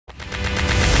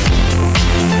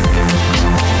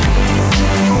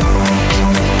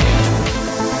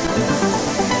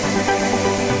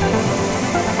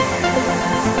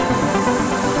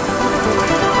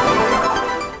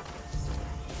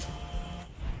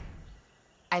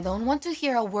I don't want to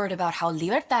hear a word about how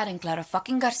Libertad and Clara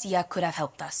fucking Garcia could have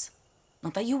helped us.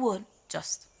 Not that you would,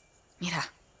 just... Mira,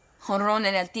 Honron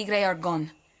and El Tigre are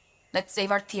gone. Let's save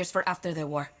our tears for after the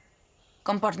war.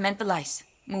 Compartmentalize.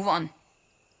 Move on.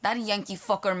 That Yankee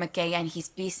fucker McKay and his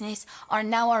business are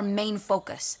now our main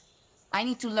focus. I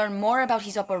need to learn more about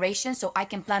his operations so I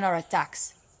can plan our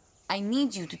attacks. I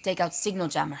need you to take out signal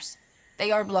jammers.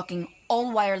 They are blocking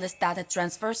all wireless data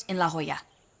transfers in La Jolla.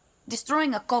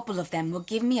 Destroying a couple of them will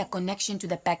give me a connection to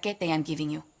the paquete I am giving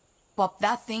you. Pop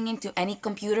that thing into any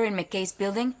computer in McKay's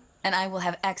building, and I will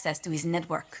have access to his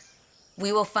network.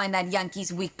 We will find that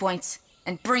Yankee's weak points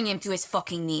and bring him to his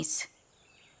fucking knees.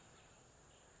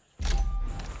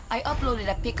 I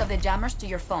uploaded a pic of the jammers to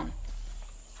your phone.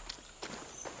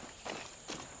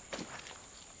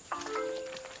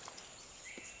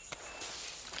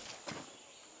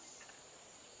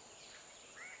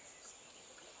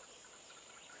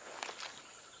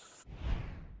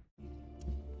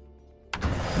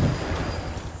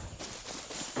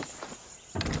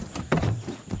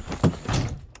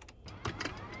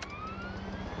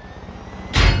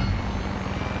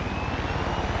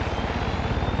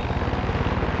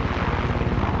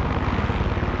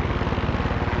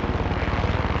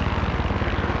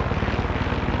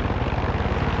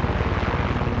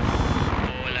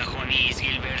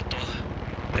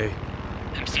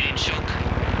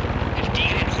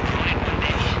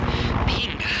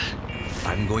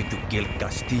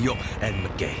 Castillo and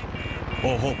McKay.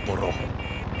 Ojo por ojo.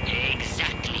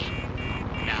 Exactly.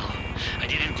 Now, I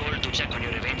didn't call to check on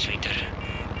your revenge meter.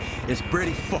 It's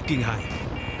pretty fucking high.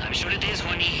 I'm sure it is,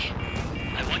 honey.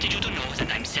 I wanted you to know that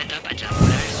I'm set up at La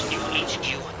Polaris new HQ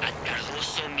at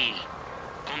Cardoso Mill.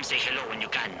 Come say hello when you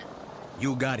can.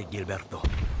 You got it, Gilberto.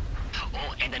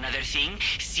 Oh, and another thing,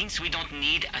 since we don't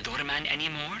need a doorman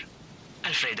anymore,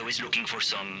 Alfredo is looking for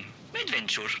some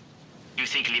adventure. You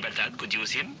think Libertad could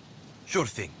use him? Sure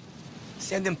thing.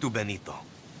 Send him to Benito.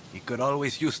 He could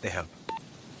always use the help.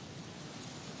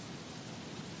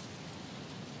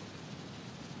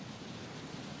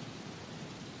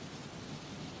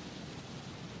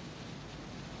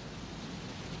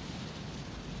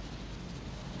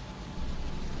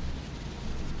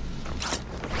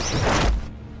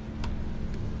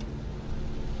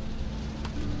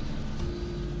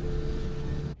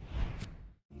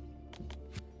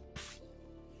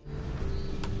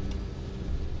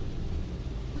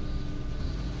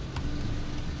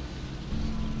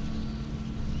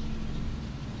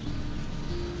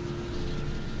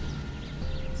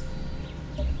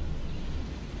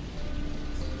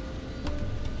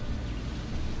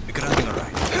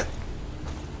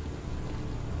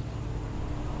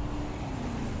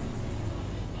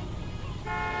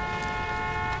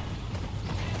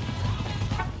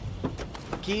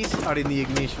 Keys are in the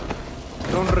ignition.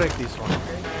 Don't wreck this one,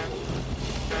 okay?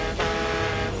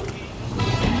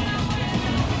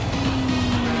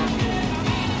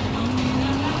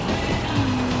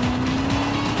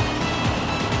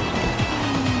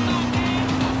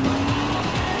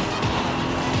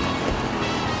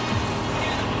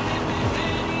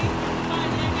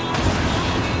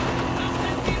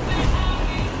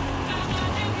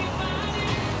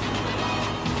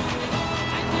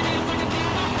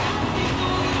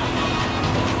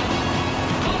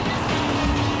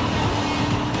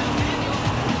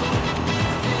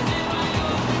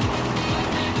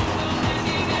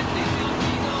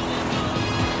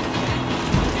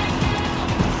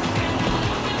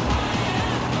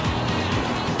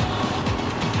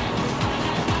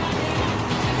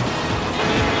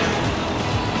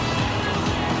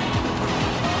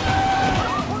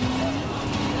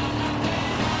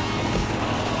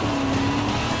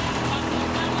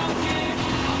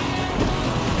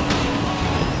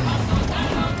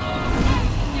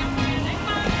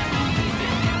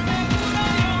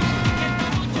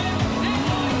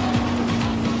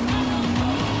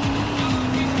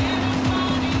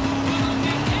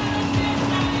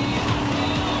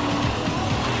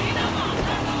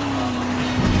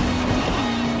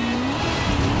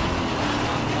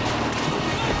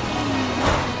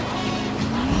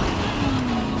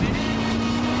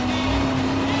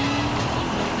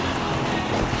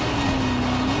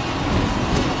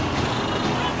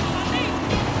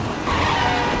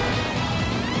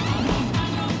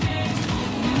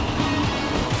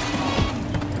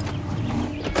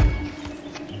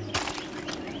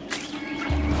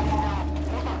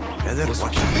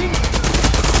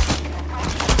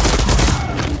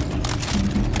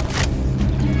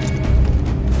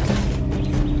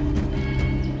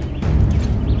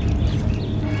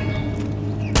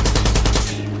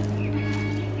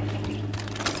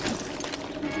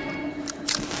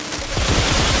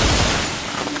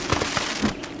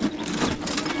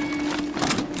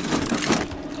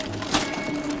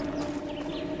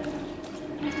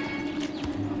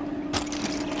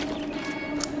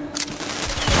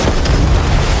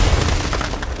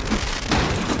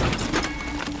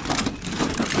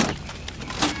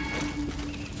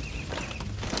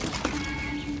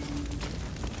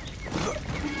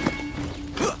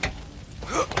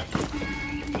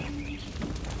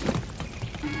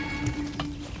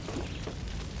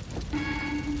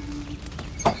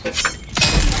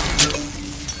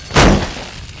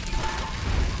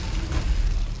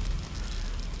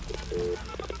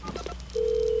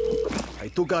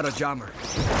 got a jammer.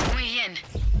 Muy bien.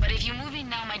 But if you move in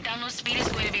now, my download speed is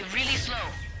going to be really slow.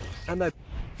 And I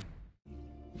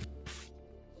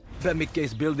bet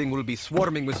Mickey's building will be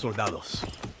swarming with soldados.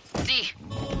 See?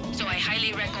 So I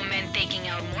highly recommend taking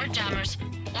out more jammers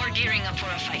or gearing up for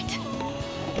a fight.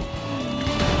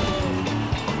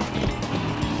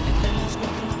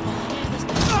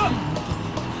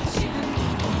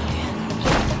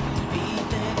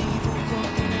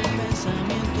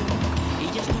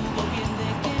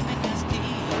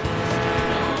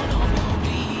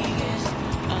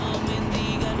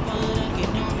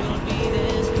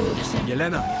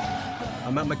 Yelena,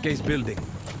 I'm at McKay's building.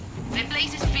 The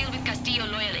place is filled with Castillo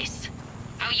loyalists.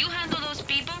 How you handle those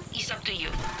people is up to you.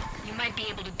 You might be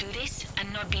able to do this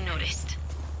and not be noticed.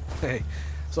 Hey,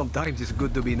 sometimes it's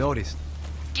good to be noticed.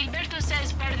 Gilberto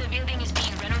says part of the building is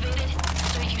being renovated,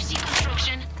 so if you see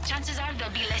construction, chances are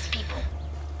there'll be less people.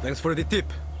 Thanks for the tip.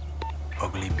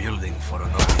 Ugly building for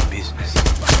an ugly business.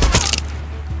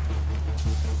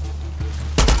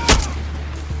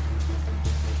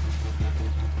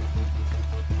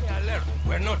 Alert,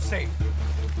 we're not safe.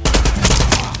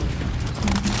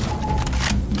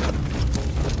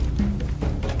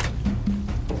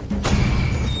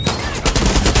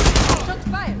 Shots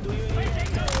fired!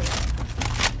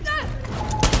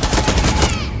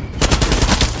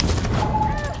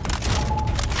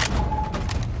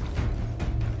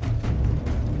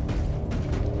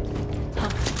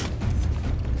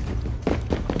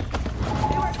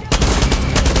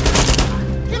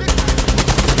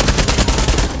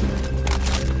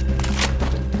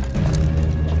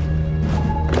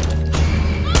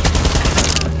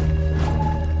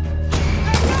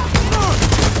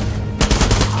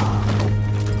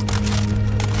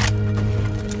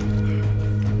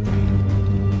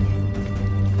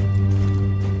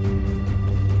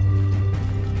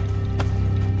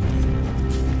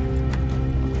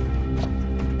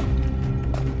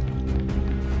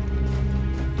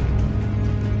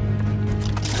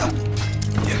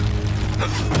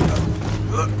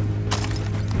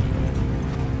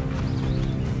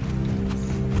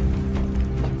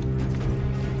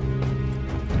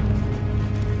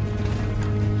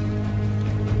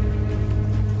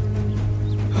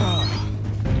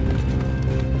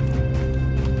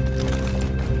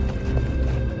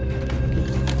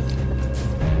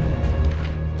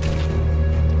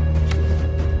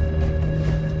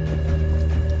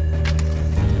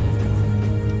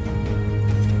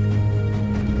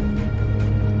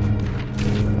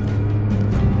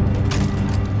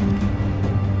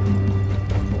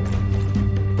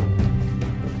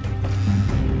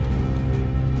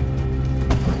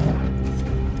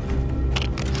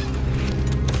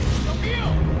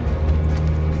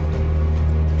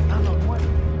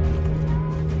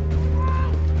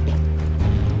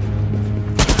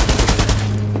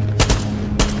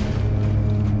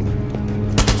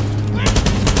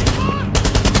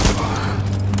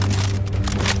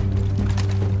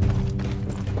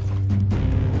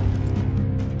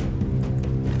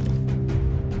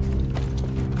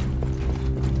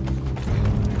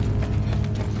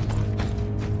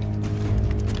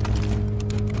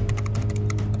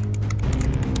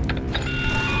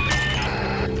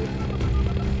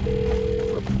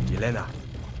 Yelena,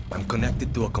 I'm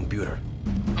connected to a computer.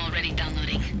 Already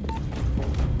downloading.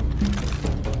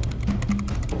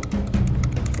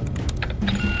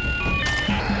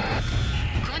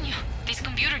 Coño, this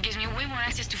computer gives me way more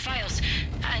access to files.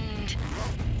 And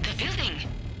the building.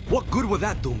 What good would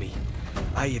that do me?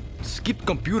 I skipped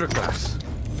computer class.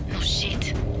 No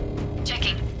shit.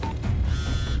 Checking.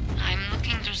 I'm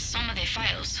looking through some of the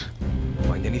files.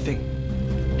 Find anything?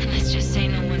 Let's just say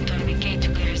no one told Mickey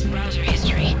to clear his browser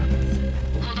history.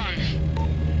 Hold on.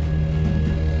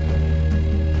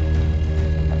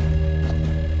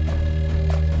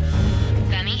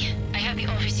 Danny, I have the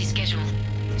office's schedule.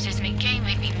 Says McKay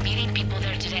might be meeting people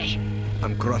there today.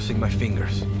 I'm crossing my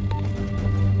fingers.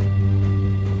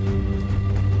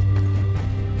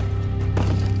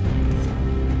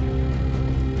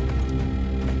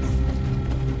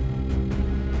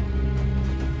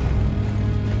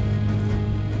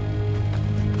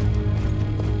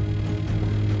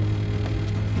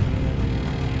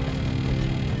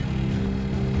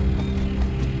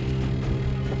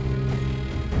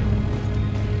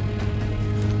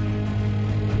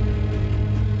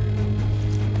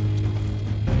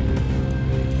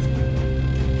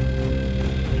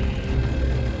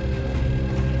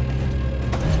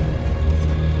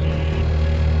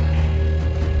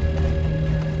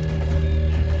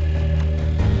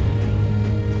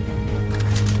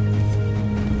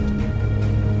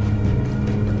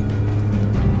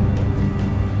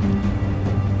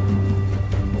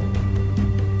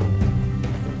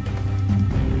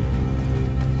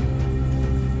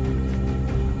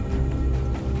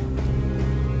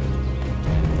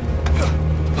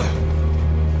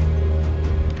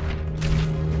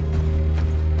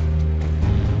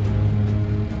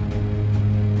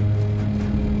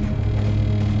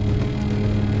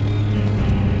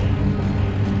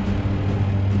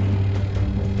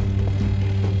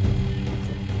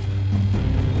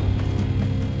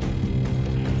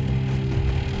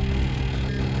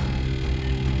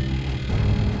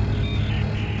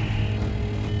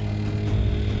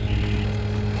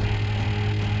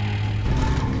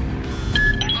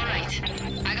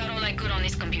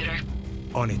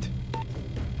 On it.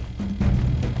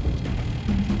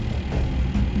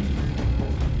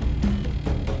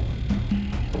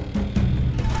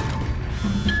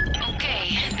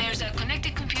 Okay, there's a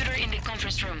connected computer in the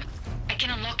conference room. I can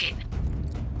unlock it.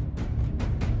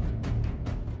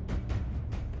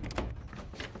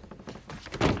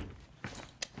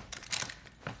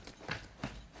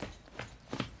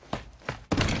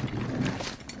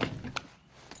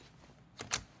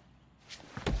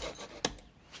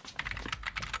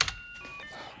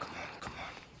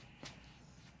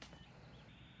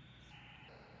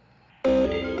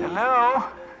 Hello?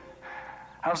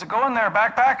 How's it going there,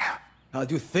 backpack? How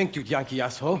do you think, you Yankee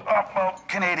asshole? Oh, well,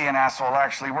 Canadian asshole,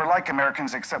 actually. We're like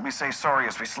Americans, except we say sorry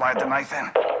as we slide the knife in.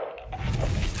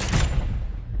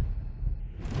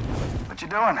 What you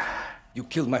doing? You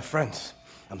killed my friends.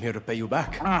 I'm here to pay you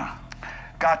back.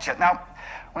 Gotcha. Now,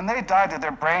 when they died, did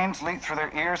their brains leak through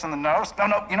their ears and the nose?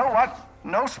 No, you know what?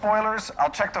 No spoilers.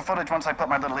 I'll check the footage once I put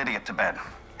my little idiot to bed.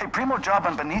 Hey, primo job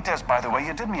on Benitez, by the way.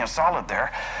 You did me a solid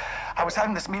there. I was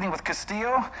having this meeting with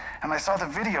Castillo, and I saw the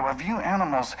video of you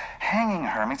animals hanging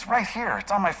her. I mean, it's right here.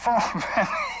 It's on my phone, man.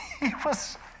 He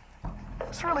was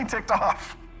really ticked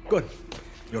off. Good.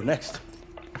 You're next.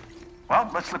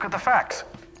 Well, let's look at the facts.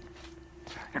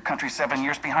 Your country's 7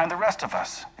 years behind the rest of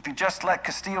us. If you just let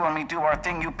Castillo and me do our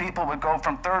thing, you people would go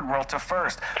from third world to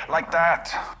first. Like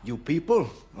that. You people?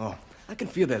 Oh, I can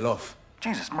feel their love.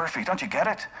 Jesus, Murphy, don't you get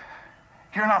it?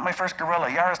 You're not my first gorilla.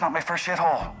 Yara's not my first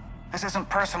shithole. This isn't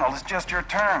personal, it's just your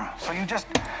turn. So you just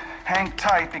hang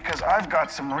tight because I've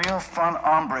got some real fun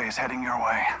hombres heading your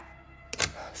way.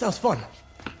 Sounds fun.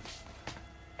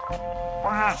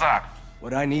 What is that?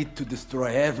 What I need to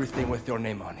destroy everything with your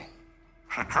name on it.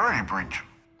 Security breach.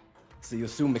 See you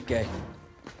soon, McKay.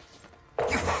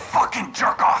 You fucking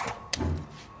jerk off!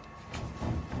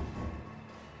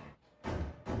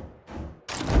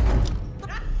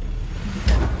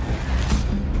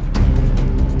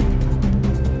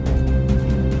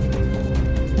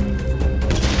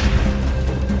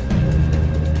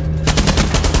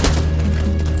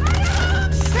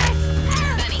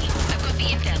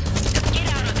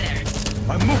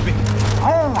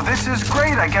 This is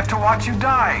great. I get to watch you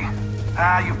die.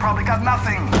 You probably got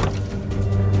nothing.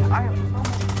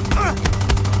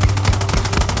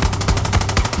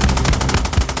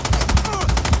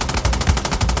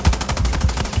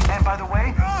 And by the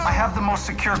way, I have the most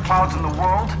secure clouds in the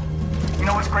world. You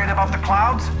know what's great about the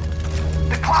clouds?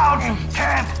 The clouds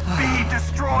can't be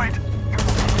destroyed.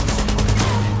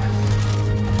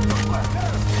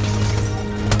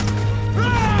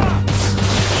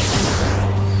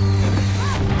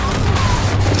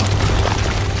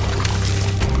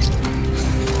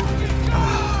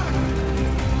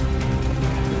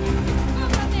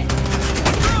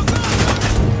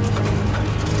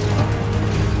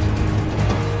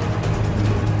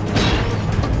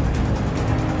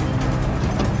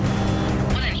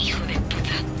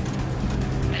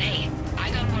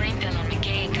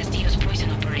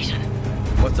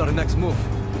 What's our next move?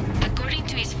 According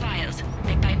to his files,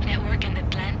 the pipe network and the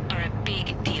plant are a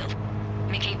big deal.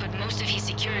 McKay put most of his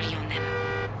security on them.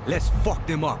 Let's fuck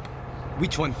them up.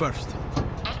 Which one first?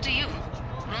 Up to you.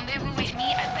 Rendezvous with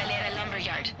me at Valera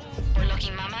Lumberyard. Or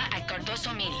Lucky Mama at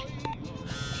Cardoso Mill.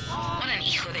 What an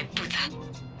hijo de puta.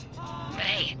 But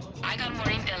hey, I got more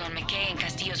intel on McKay and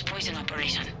Castillo's poison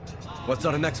operation. What's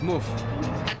our next move?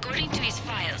 According to his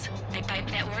files, the pipe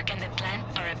network and the plant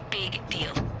are a big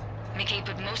deal. McKay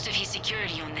put most of his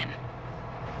security on them.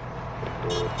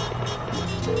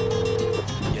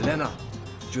 Yelena,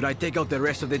 should I take out the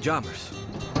rest of the jammers?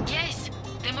 Yes,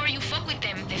 the more you fuck with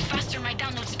them, the faster my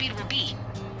download speed will be.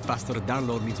 Faster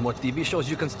download means more TV shows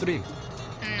you can stream.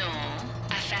 No,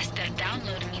 a faster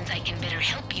download means I can better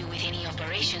help you with any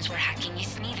operations where hacking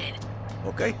is needed.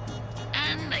 Okay?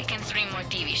 And I can stream more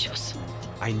TV shows.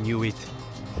 I knew it.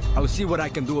 I'll see what I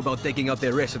can do about taking out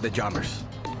the rest of the jammers.